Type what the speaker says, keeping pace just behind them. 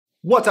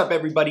What's up,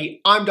 everybody?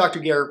 I'm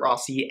Dr. Garrett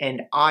Rossi,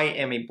 and I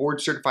am a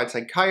board-certified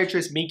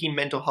psychiatrist making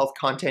mental health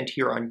content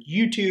here on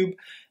YouTube.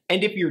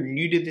 And if you're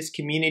new to this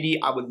community,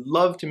 I would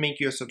love to make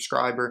you a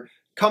subscriber.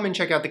 Come and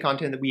check out the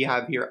content that we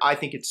have here. I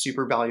think it's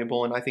super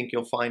valuable, and I think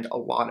you'll find a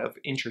lot of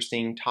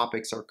interesting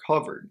topics are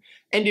covered.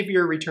 And if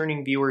you're a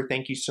returning viewer,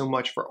 thank you so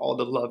much for all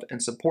the love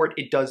and support.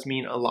 It does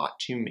mean a lot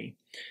to me.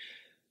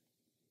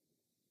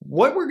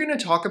 What we're going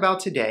to talk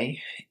about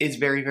today is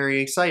very,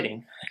 very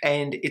exciting.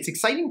 And it's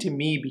exciting to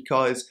me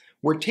because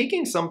we're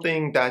taking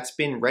something that's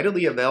been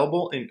readily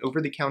available in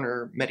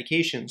over-the-counter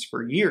medications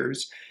for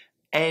years,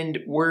 and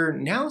we're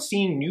now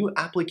seeing new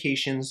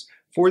applications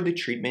for the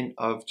treatment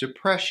of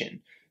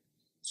depression.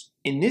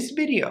 In this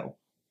video,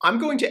 I'm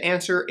going to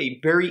answer a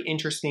very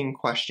interesting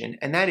question,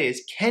 and that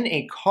is, can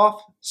a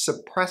cough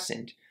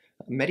suppressant,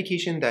 a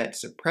medication that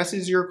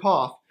suppresses your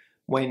cough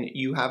when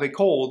you have a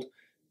cold,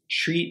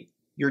 treat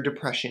your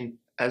depression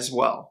as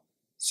well?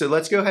 So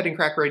let's go ahead and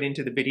crack right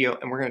into the video,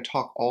 and we're going to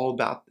talk all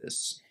about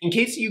this. In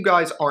case you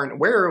guys aren't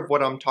aware of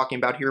what I'm talking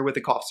about here with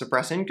the cough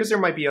suppressant, because there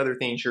might be other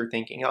things you're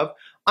thinking of,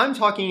 I'm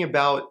talking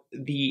about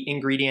the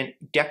ingredient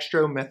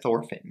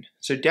dextromethorphan.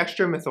 So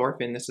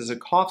dextromethorphan, this is a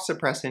cough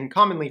suppressant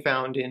commonly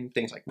found in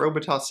things like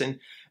Robitussin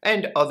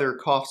and other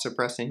cough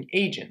suppressant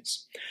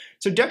agents.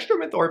 So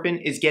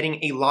dextromethorphan is getting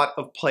a lot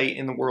of play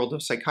in the world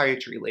of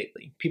psychiatry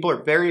lately. People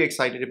are very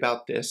excited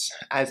about this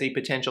as a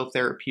potential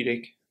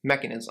therapeutic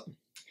mechanism,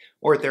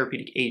 or a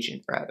therapeutic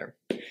agent rather.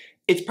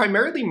 It's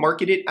primarily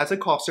marketed as a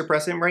cough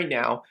suppressant right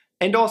now,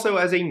 and also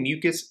as a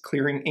mucus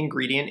clearing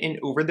ingredient in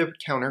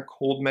over-the-counter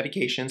cold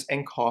medications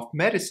and cough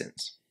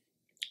medicines.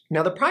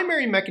 Now, the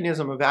primary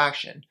mechanism of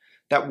action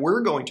that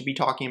we're going to be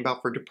talking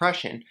about for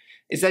depression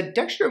is that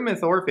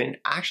dextromethorphan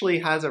actually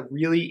has a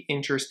really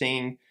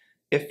interesting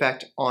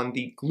effect on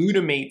the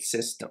glutamate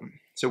system.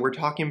 So we're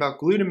talking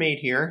about glutamate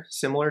here,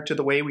 similar to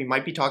the way we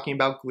might be talking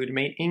about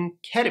glutamate in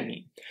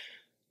ketamine.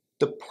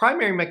 The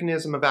primary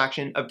mechanism of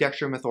action of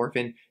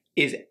dextromethorphan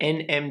is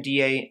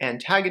NMDA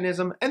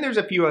antagonism, and there's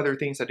a few other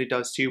things that it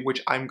does too,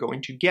 which I'm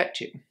going to get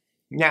to.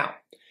 Now,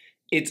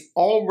 it's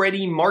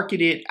already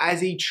marketed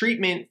as a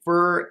treatment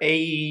for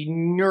a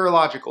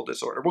neurological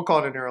disorder. We'll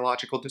call it a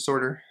neurological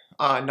disorder,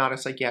 not a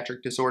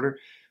psychiatric disorder,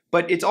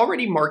 but it's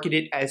already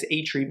marketed as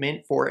a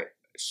treatment for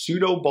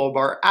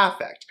pseudobulbar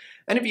affect.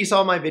 And if you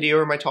saw my video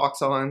or my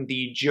talks on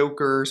the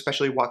Joker,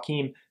 especially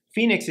Joaquin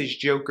Phoenix's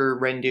Joker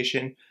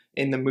rendition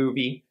in the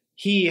movie,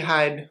 he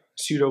had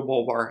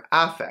pseudobulbar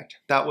affect.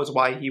 That was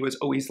why he was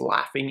always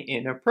laughing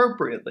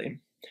inappropriately.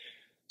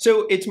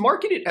 So it's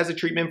marketed as a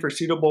treatment for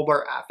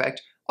pseudobulbar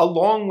affect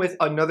along with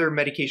another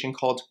medication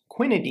called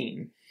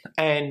quinidine.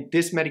 And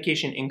this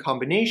medication in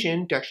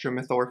combination,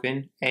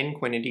 dextromethorphan and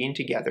quinidine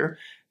together,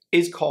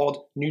 is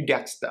called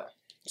Nudexta.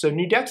 So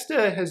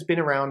Nudexta has been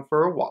around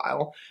for a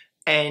while,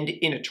 and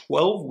in a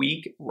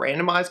 12-week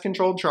randomized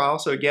controlled trial,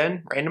 so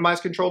again,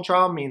 randomized controlled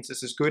trial means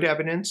this is good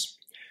evidence,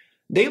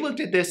 they looked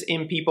at this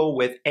in people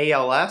with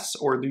ALS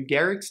or Lou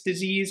Gehrig's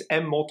disease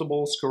and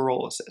multiple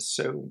sclerosis,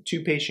 so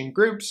 2 patient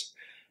groups,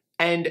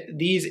 and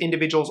these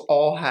individuals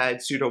all had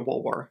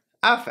pseudobulbar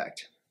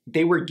affect.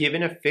 They were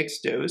given a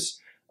fixed dose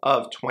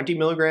of 20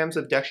 milligrams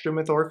of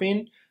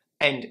dextromethorphan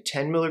and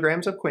 10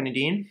 milligrams of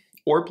quinidine,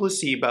 or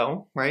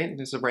placebo, right?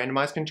 This is a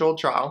randomized controlled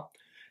trial,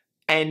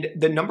 and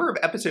the number of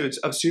episodes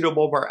of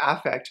pseudobulbar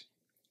affect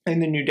in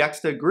the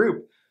Nudexta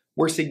group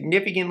were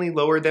significantly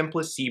lower than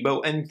placebo,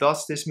 and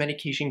thus this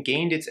medication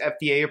gained its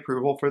FDA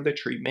approval for the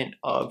treatment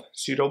of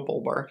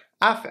pseudobulbar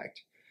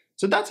affect.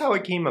 So that's how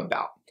it came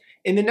about.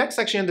 In the next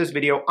section of this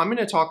video, I'm going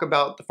to talk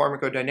about the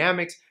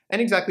pharmacodynamics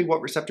and exactly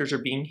what receptors are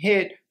being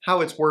hit,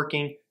 how it's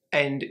working,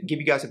 and give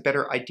you guys a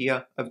better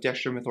idea of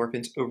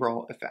dextromethorphan's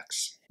overall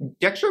effects.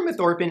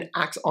 Dextromethorphan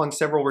acts on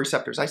several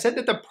receptors. I said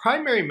that the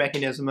primary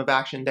mechanism of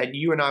action that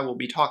you and I will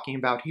be talking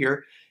about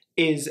here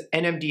is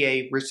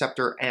NMDA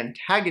receptor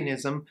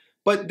antagonism,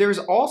 but there's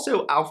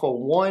also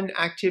alpha-1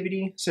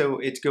 activity, so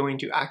it's going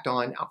to act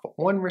on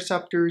alpha-1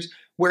 receptors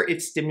where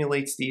it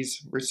stimulates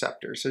these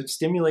receptors. So it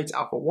stimulates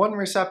alpha-1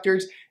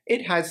 receptors.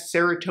 It has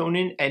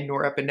serotonin and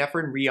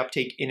norepinephrine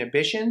reuptake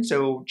inhibition,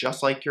 so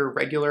just like your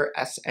regular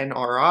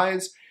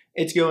SNRIs,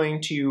 it's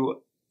going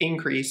to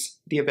increase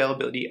the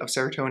availability of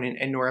serotonin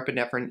and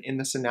norepinephrine in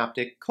the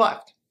synaptic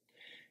cleft.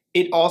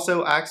 It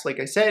also acts, like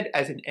I said,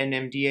 as an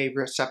NMDA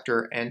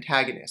receptor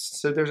antagonist.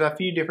 So there's a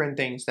few different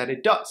things that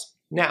it does.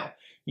 Now,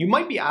 you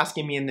might be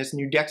asking me in this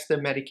Nudexta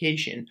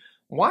medication,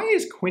 why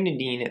is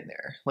quinidine in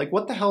there? Like,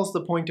 what the hell is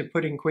the point of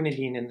putting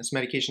quinidine in this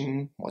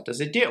medication? What does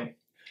it do?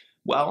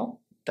 Well,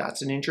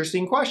 that's an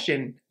interesting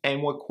question.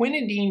 And what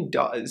quinidine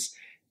does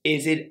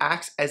is it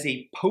acts as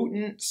a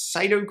potent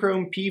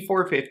cytochrome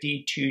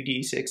P450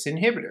 2D6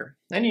 inhibitor.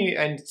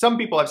 And some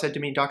people have said to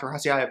me, Dr.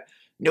 Rossi, I have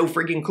no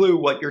freaking clue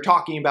what you're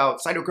talking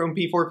about. Cytochrome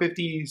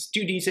P450s,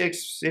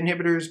 2D6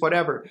 inhibitors,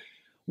 whatever.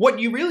 What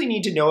you really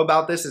need to know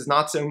about this is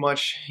not so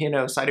much,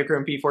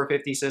 cytochrome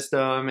P450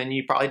 system, and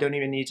you probably don't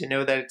even need to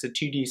know that it's a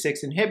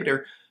 2D6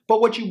 inhibitor, but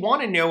what you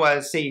want to know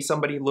as, say,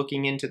 somebody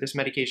looking into this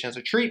medication as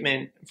a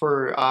treatment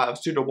for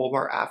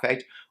pseudobulbar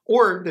affect,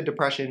 or the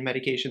depression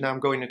medication that I'm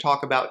going to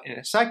talk about in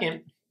a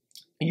second,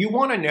 you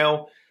want to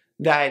know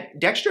that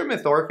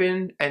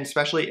dextromethorphan, and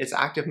especially its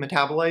active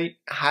metabolite,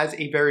 has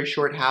a very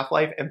short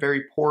half-life and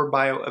very poor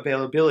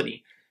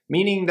bioavailability,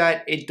 meaning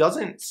that it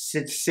doesn't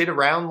sit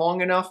around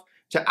long enough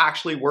to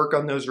actually work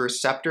on those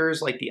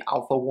receptors like the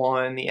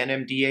alpha-1, the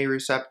NMDA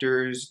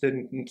receptors,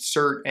 the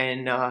SERT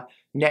and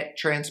NET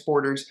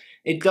transporters.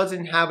 It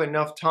doesn't have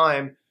enough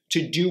time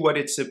to do what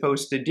it's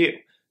supposed to do.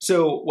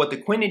 So what the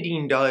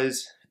quinidine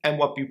does and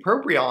what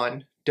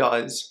bupropion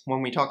does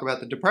when we talk about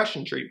the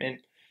depression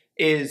treatment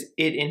is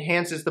it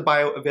enhances the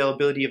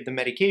bioavailability of the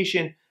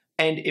medication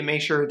and it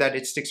makes sure that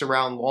it sticks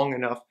around long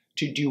enough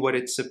to do what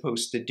it's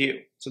supposed to do.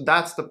 So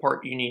that's the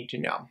part you need to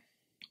know.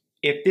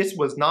 If this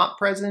was not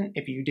present,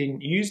 if you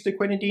didn't use the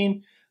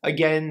quinidine,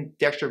 again,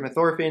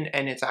 dextromethorphan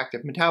and its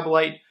active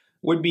metabolite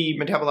would be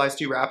metabolized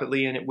too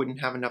rapidly and it wouldn't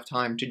have enough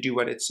time to do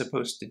what it's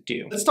supposed to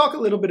do. Let's talk a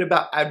little bit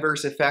about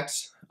adverse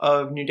effects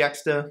of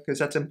Nudexta, because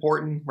that's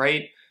important,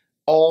 right?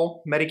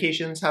 All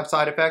medications have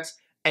side effects,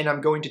 and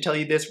I'm going to tell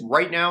you this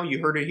right now. You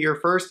heard it here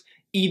first.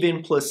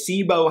 Even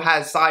placebo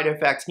has side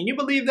effects. Can you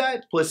believe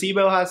that?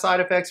 Placebo has side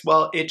effects?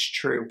 Well, it's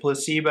true.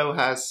 Placebo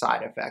has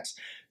side effects.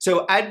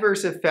 So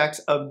adverse effects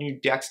of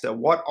Nudexta,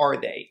 what are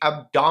they?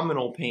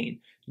 Abdominal pain,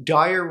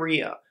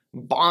 diarrhea,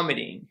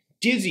 vomiting,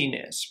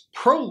 dizziness,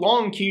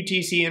 prolonged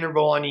QTC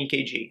interval on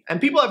EKG.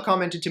 And people have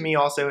commented to me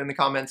also in the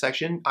comment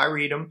section, I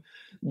read them,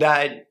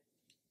 that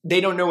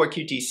they don't know what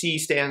QTC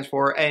stands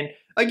for. And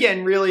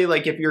again, really,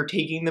 like if you're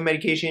taking the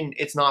medication,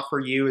 it's not for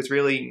you. It's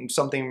really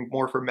something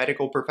more for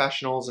medical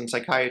professionals and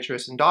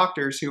psychiatrists and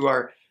doctors who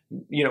are,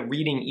 you know,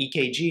 reading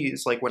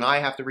EKGs. Like when I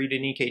have to read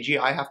an EKG,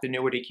 I have to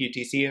know what a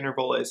QTC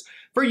interval is.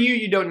 For you,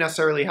 you don't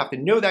necessarily have to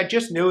know that.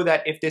 Just know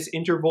that if this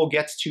interval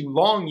gets too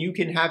long, you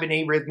can have an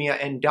arrhythmia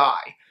and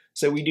die.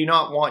 So we do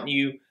not want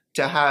you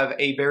to have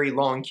a very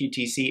long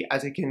QTC,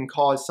 as it can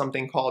cause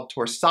something called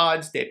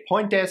torsades de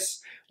pointes,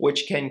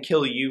 which can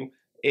kill you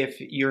if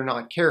you're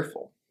not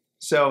careful.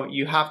 So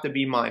you have to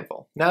be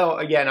mindful. Now,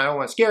 again, I don't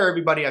want to scare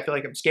everybody. I feel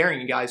like I'm scaring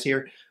you guys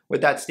here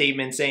with that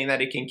statement saying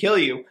that it can kill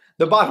you.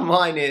 The bottom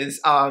line is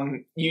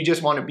you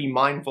just want to be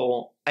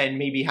mindful and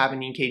maybe have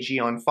an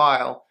EKG on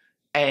file.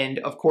 And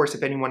of course,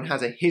 if anyone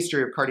has a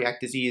history of cardiac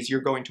disease, you're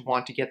going to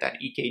want to get that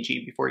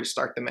EKG before you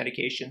start the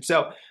medication.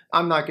 So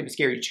I'm not going to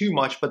scare you too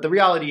much, but the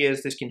reality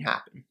is this can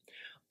happen.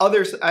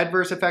 Other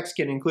adverse effects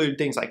can include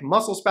things like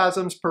muscle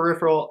spasms,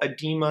 peripheral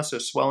edema, so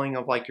swelling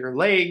of like your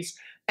legs,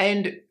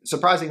 and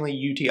surprisingly,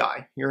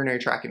 UTI, urinary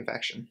tract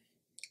infection.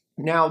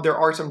 Now, there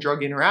are some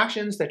drug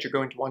interactions that you're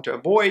going to want to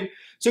avoid.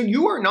 So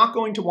you are not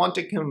going to want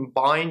to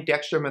combine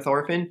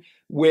dextromethorphan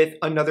with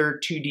another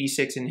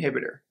 2D6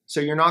 inhibitor. So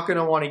you're not going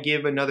to want to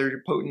give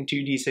another potent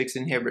 2D6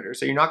 inhibitor.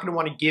 So you're not going to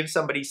want to give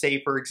somebody,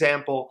 say, for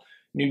example,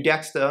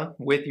 Nudexta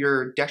with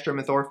your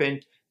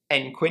dextromethorphan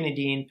and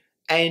quinidine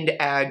and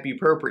add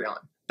bupropion.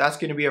 That's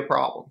going to be a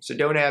problem. So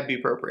don't add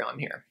bupropion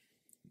here.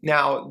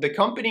 Now, the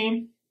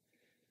company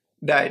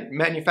that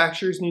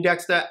manufactures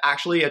Nudexta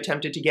actually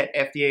attempted to get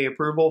FDA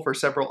approval for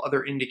several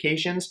other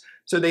indications.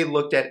 So they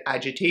looked at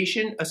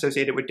agitation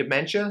associated with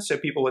dementia. So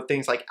people with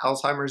things like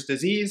Alzheimer's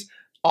disease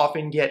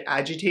often get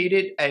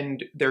agitated,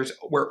 and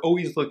we're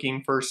always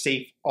looking for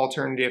safe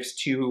alternatives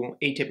to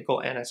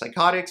atypical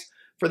antipsychotics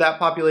for that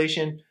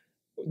population.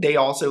 They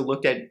also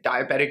looked at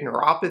diabetic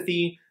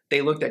neuropathy.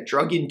 They looked at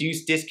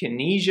drug-induced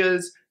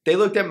dyskinesias. They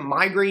looked at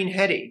migraine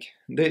headache.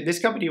 This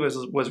company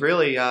was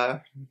really,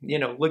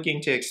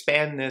 looking to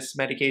expand this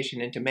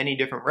medication into many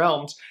different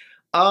realms.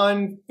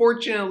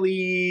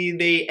 Unfortunately,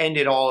 they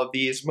ended all of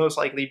these, most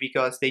likely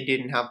because they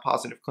didn't have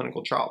positive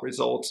clinical trial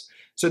results.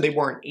 So they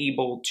weren't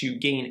able to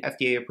gain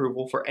FDA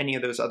approval for any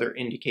of those other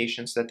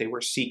indications that they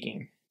were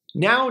seeking.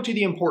 Now to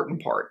the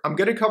important part. I'm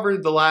going to cover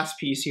the last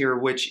piece here,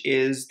 which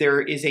is there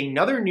is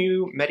another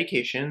new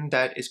medication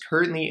that is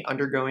currently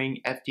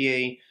undergoing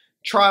FDA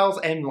trials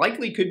and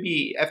likely could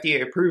be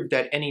FDA approved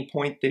at any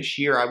point this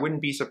year. I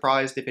wouldn't be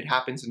surprised if it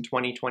happens in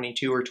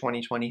 2022 or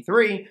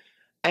 2023.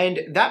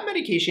 And that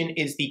medication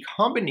is the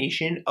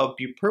combination of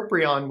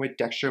bupropion with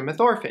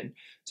dextromethorphan.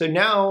 So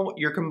now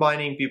you're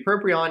combining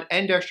bupropion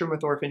and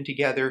dextromethorphan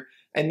together,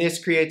 and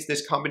this creates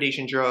this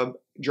combination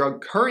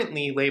drug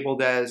currently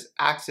labeled as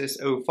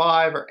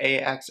AXS-05 or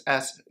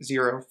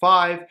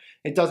AXS-05.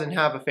 It doesn't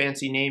have a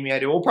fancy name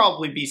yet. It will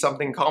probably be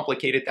something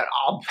complicated that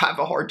I'll have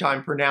a hard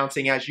time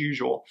pronouncing as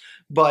usual,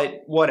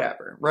 but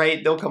whatever,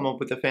 right? They'll come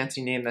up with a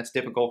fancy name that's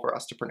difficult for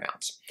us to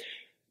pronounce.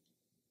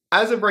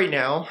 As of right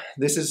now,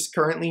 this is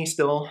currently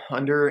still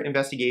under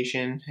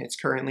investigation. It's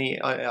currently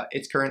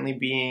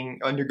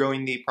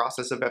undergoing the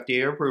process of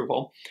FDA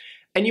approval.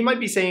 And you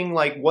might be saying,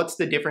 like, what's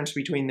the difference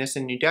between this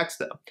and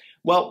Nudexta?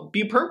 Well,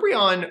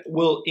 bupropion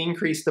will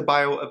increase the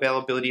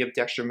bioavailability of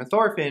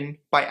dextromethorphan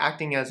by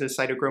acting as a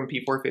cytochrome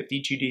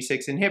P450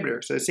 2D6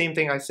 inhibitor. So the same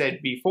thing I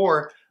said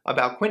before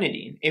about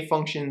quinidine. It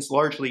functions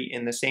largely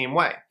in the same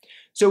way.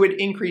 So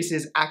it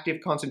increases active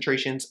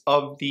concentrations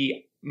of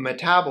the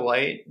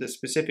metabolite,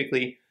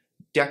 specifically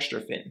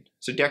dextromethorphan.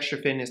 So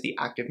dextromethorphan is the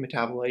active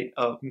metabolite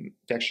of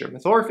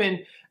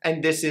dextromethorphan,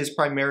 and this is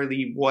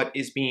primarily what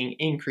is being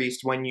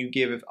increased when you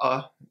give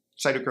a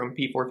cytochrome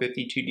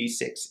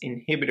P450-2D6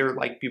 inhibitor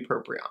like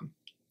Bupropion.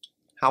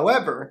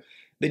 However,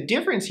 the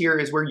difference here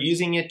is we're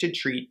using it to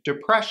treat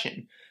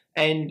depression,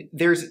 and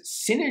there's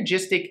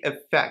synergistic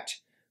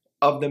effect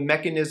of the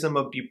mechanism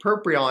of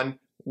Bupropion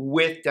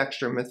with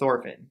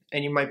dextromethorphan.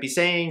 And you might be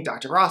saying,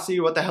 Dr. Rossi,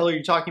 what the hell are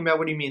you talking about?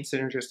 What do you mean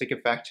synergistic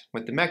effect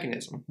with the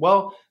mechanism?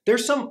 Well,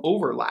 there's some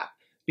overlap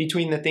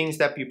between the things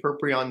that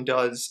Bupropion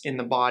does in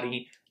the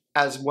body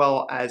as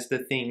well as the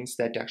things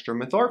that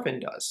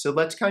dextromethorphan does. So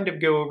let's kind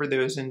of go over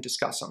those and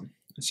discuss them.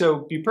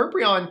 So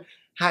Bupropion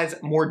has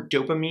more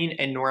dopamine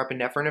and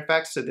norepinephrine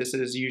effects. So this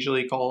is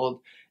usually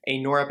called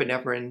a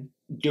norepinephrine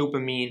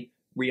dopamine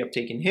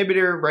reuptake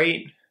inhibitor,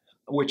 right?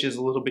 Which is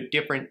a little bit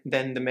different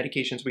than the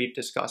medications we've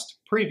discussed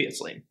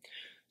previously.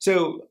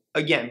 So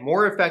again,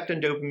 more effect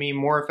on dopamine,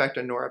 more effect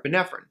on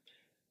norepinephrine.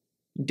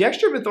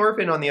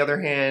 Dextromethorphan, on the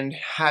other hand,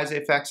 has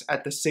effects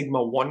at the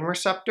sigma-1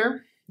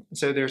 receptor.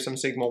 So there's some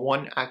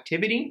sigma-1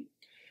 activity.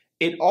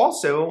 It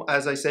also,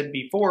 as I said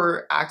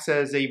before, acts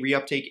as a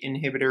reuptake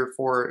inhibitor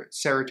for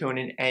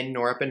serotonin and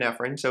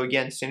norepinephrine. So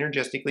again,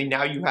 synergistically,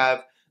 now you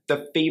have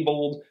the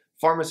fabled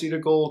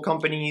pharmaceutical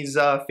companies'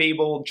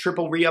 fabled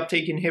triple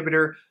reuptake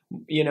inhibitor,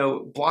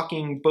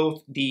 blocking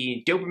both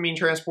the dopamine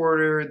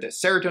transporter, the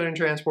serotonin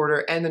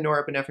transporter, and the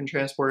norepinephrine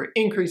transporter,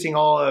 increasing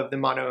all of the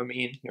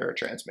monoamine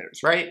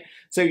neurotransmitters, right?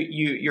 So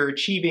you're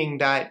achieving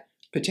that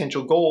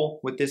potential goal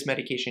with this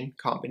medication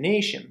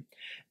combination.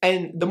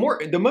 And the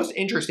most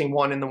interesting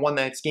one, and the one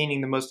that's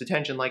gaining the most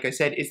attention, like I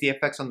said, is the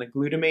effects on the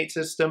glutamate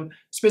system.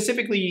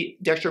 Specifically,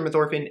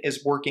 dextromethorphan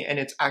is working, and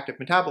its active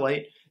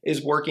metabolite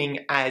is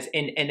working as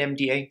an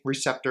NMDA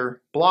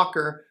receptor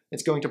blocker.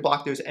 It's going to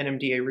block those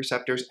NMDA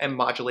receptors and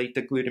modulate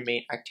the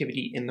glutamate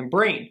activity in the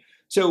brain.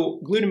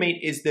 So glutamate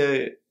is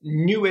the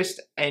newest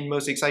and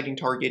most exciting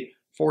target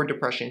for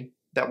depression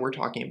that we're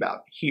talking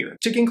about here.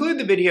 To conclude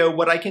the video,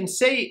 what I can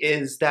say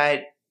is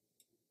that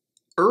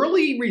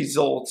early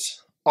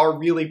results are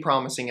really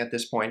promising at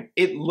this point.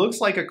 It looks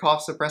like a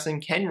cough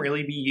suppressant can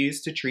really be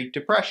used to treat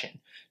depression.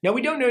 Now,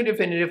 we don't know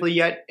definitively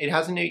yet. It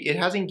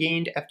hasn't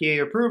gained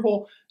FDA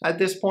approval at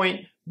this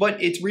point,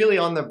 but it's really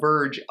on the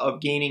verge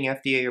of gaining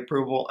FDA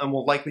approval and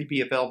will likely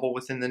be available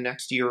within the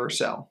next year or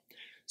so.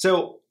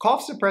 So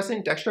cough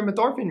suppressant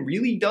dextromethorphan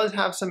really does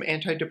have some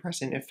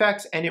antidepressant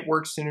effects, and it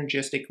works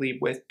synergistically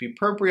with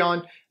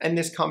Bupropion, and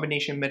this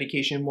combination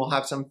medication will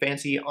have some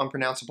fancy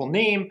unpronounceable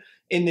name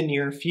in the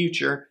near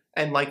future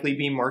and likely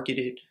be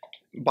marketed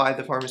by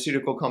the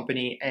pharmaceutical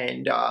company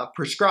and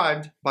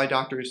prescribed by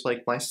doctors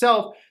like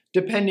myself,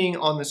 depending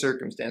on the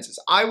circumstances.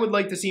 I would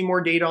like to see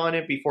more data on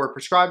it before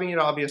prescribing it.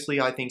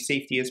 Obviously, I think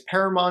safety is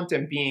paramount,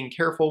 and being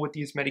careful with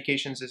these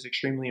medications is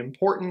extremely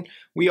important.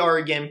 We are,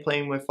 again,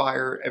 playing with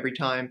fire every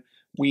time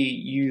we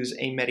use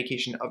a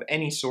medication of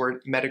any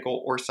sort,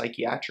 medical or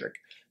psychiatric.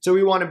 So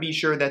we want to be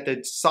sure that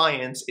the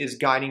science is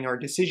guiding our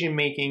decision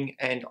making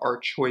and our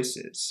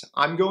choices.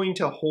 I'm going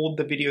to hold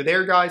the video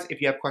there, guys.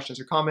 If you have questions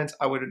or comments,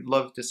 I would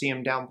love to see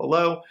them down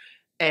below.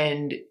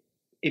 And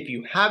if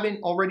you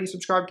haven't already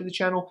subscribed to the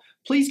channel,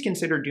 please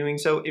consider doing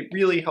so. It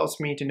really helps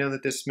me to know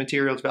that this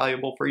material is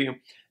valuable for you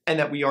and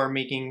that we are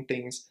making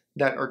things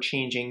that are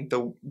changing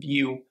the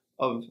view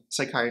of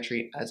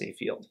psychiatry as a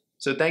field.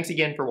 So thanks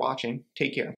again for watching. Take care.